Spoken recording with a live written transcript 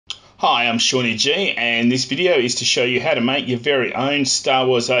Hi, I'm Shawnee G, and this video is to show you how to make your very own Star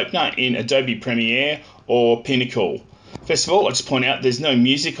Wars opener in Adobe Premiere or Pinnacle. First of all, I'll just point out there's no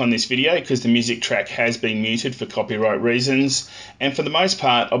music on this video because the music track has been muted for copyright reasons. And for the most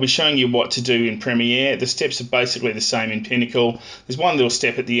part, I'll be showing you what to do in Premiere. The steps are basically the same in Pinnacle. There's one little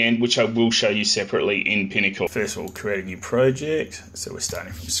step at the end which I will show you separately in Pinnacle. First of all, create a new project. So we're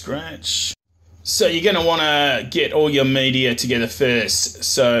starting from scratch. So you're going to want to get all your media together first.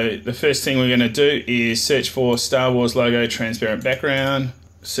 So the first thing we're going to do is search for Star Wars logo transparent background.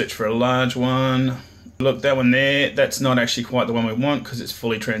 Search for a large one. Look, that one there, that's not actually quite the one we want because it's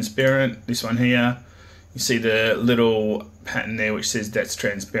fully transparent. This one here, you see the little pattern there which says that's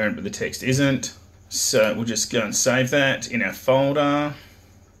transparent but the text isn't. So we'll just go and save that in our folder.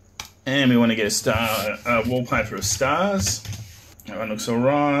 And we want to get a wallpaper of stars. That one looks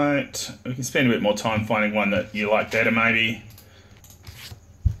alright. We can spend a bit more time finding one that you like better maybe.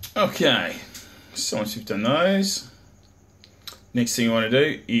 Okay, so once you've done those, next thing you want to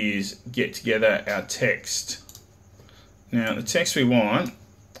do is get together our text. Now the text we want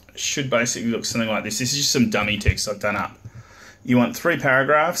should basically look something like this. This is just some dummy text I've done up. You want 3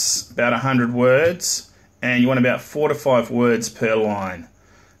 paragraphs, about 100 words, and you want about 4 to 5 words per line.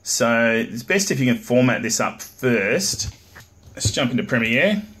 So it's best if you can format this up first. Let's jump into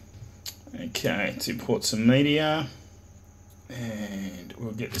Premiere. Okay, let's import some media. And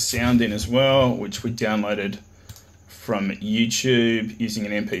we'll get the sound in as well, which we downloaded from YouTube using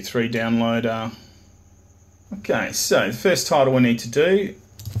an MP3 downloader. Okay, so the first title we need to do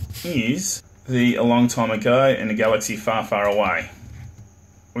is A Long Time Ago in a Galaxy Far, Far Away.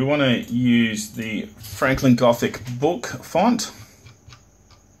 We want to use the Franklin Gothic book font.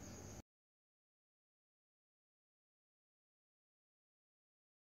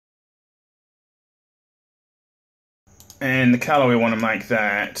 And the colour we want to make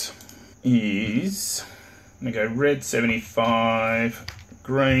that is, I'm going to go red 75,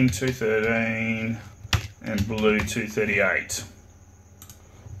 green 213, and blue 238.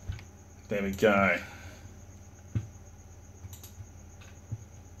 There we go.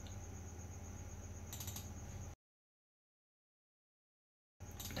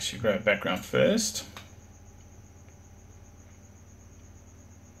 I should grab background first.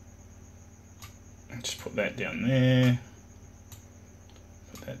 Just put that down there.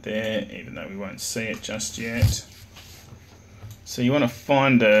 That there, even though we won't see it just yet. So you want to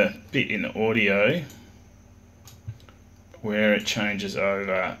find a bit in the audio where it changes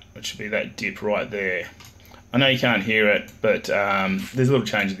over, which should be that dip right there. I know you can't hear it, but there's a little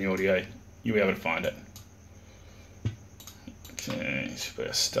change in the audio. You'll be able to find it. Okay, so put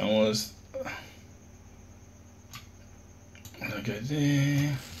our Star Wars. I'll go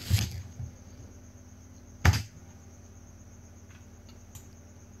there.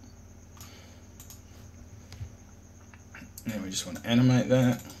 And we just want to animate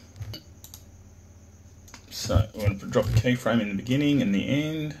that. So we want to drop a keyframe in the beginning and the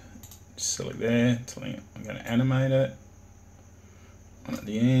end. Just select there, telling it I'm going to animate it. One at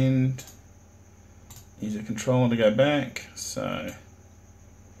the end. Use a controller to go back. So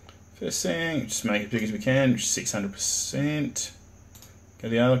first thing, just make it as big as we can, which is 600%. Go to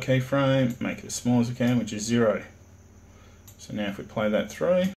the other keyframe, make it as small as we can, which is 0. So now if we play that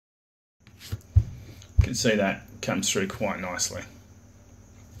through, you can see that comes through quite nicely.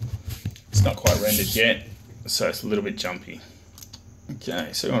 It's not quite rendered yet, so it's a little bit jumpy. Okay,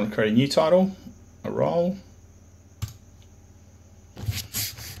 so we want to create a new title, a role.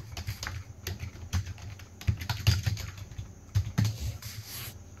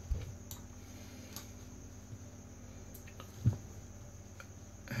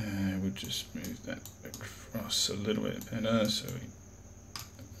 And we'll just move that across a little bit better.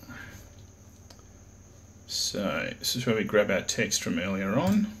 So this is where we grab our text from earlier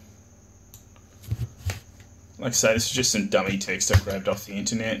on. Like I say, this is just some dummy text I grabbed off the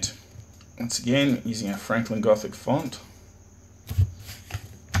internet. Once again, using our Franklin Gothic font.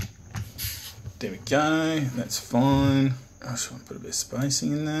 There we go, that's fine. I just want to put a bit of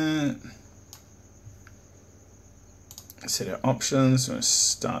spacing in that. Set our options, so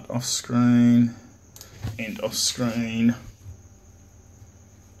start off screen, end off screen.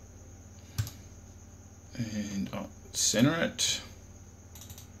 And I'll center it.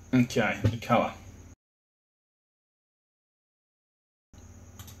 Okay, the colour.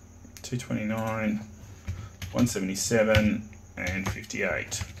 229, 177, and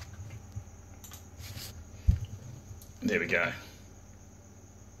 58. There we go.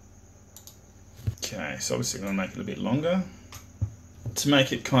 Okay, so obviously I'm going to make it a bit longer. To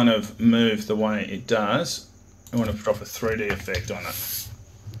make it kind of move the way it does, I want to drop a 3D effect on it.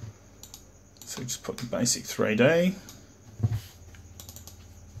 So just put the basic 3D.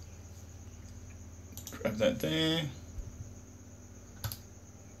 Grab that there.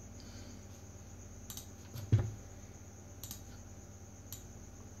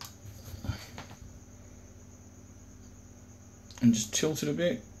 And just tilt it a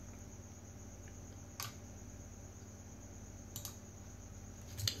bit.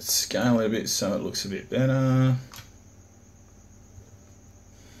 Scale it a bit so it looks a bit better.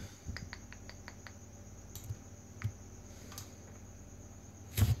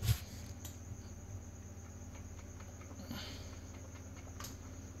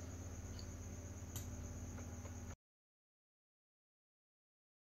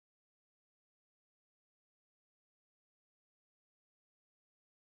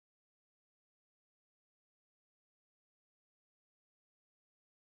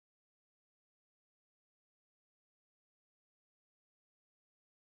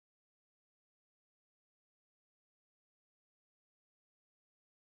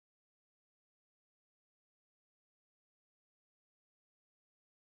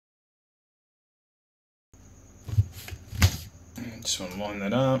 Just want to line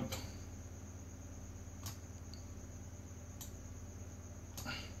that up.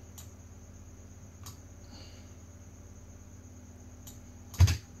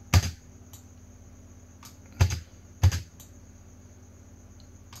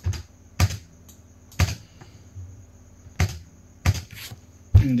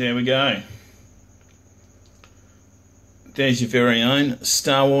 And there we go. There's your very own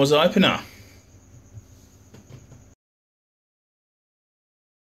Star Wars opener.